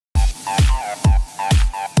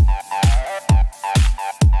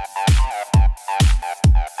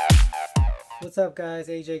What's up, guys?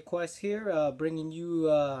 AJQuest here, bringing you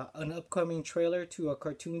an upcoming trailer to a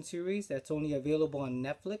cartoon series that's only available on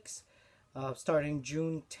Netflix, starting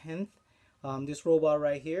June 10th. This robot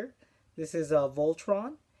right here, this is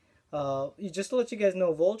Voltron. Just to let you guys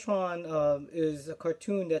know, Voltron is a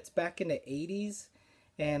cartoon that's back in the 80s,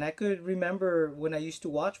 and I could remember when I used to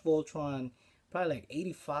watch Voltron, probably like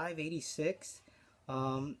 85, 86.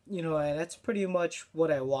 And that's pretty much what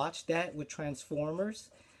I watched that with Transformers.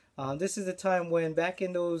 This is a time when back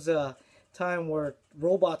in those time where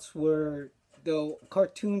robots were, the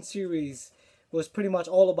cartoon series was pretty much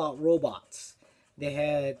all about robots. They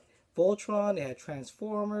had Voltron, they had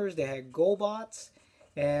Transformers, they had GoBots,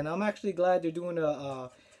 and I'm actually glad they're doing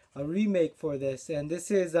a remake for this. And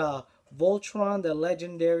this is Voltron the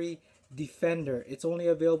Legendary Defender. It's only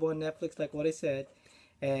available on Netflix, like what I said.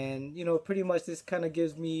 And pretty much this kind of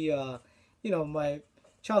gives me my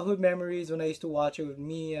childhood memories when I used to watch it with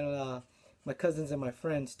me and my cousins and my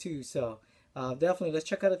friends too. So definitely, let's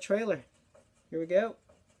check out a trailer. Here we go.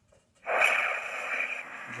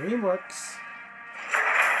 DreamWorks.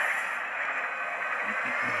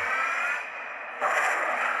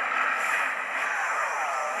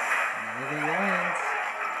 There are the lions.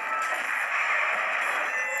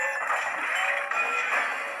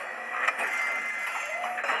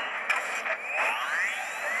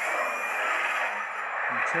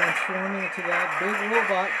 Transforming into that big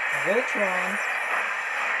robot, Voltron.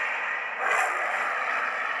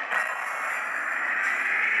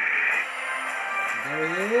 There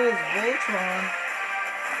he is, Voltron.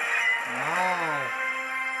 Wow.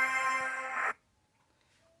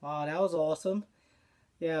 Wow, that was awesome.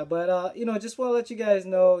 Yeah, but just want to let you guys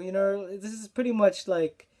know, this is pretty much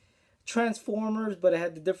like Transformers, but it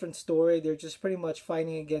had a different story. They're just pretty much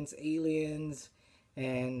fighting against aliens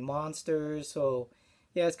and monsters. So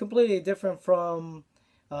yeah, it's completely different from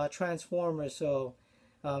Transformers. So,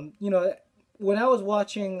 when I was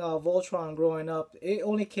watching Voltron growing up, it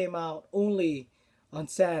only came out only on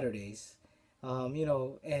Saturdays.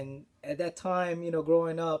 And at that time,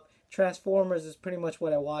 growing up, Transformers is pretty much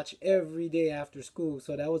what I watch every day after school.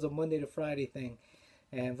 So that was a Monday to Friday thing.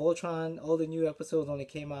 And Voltron, all the new episodes only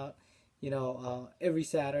came out, every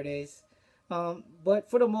Saturdays.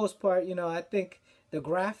 But for the most part, I think the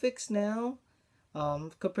graphics now,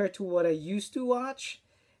 compared to what I used to watch.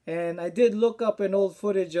 And I did look up an old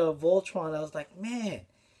footage of Voltron. I was like, man,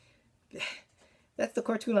 that's the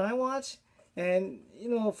cartoon I watched. And,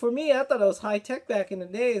 for me, I thought it was high tech back in the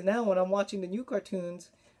days. Now when I'm watching the new cartoons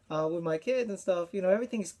with my kids and stuff,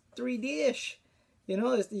 everything's 3D-ish.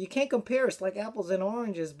 You can't compare. It's like apples and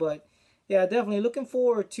oranges. But, yeah, definitely looking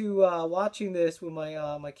forward to watching this with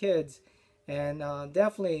my kids. And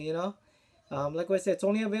definitely, like I said, it's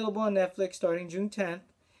only available on Netflix starting June 10th.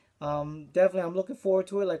 Definitely, I'm looking forward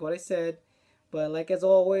to it, like what I said. But like as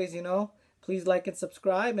always, please like and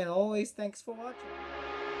subscribe. And always, thanks for watching.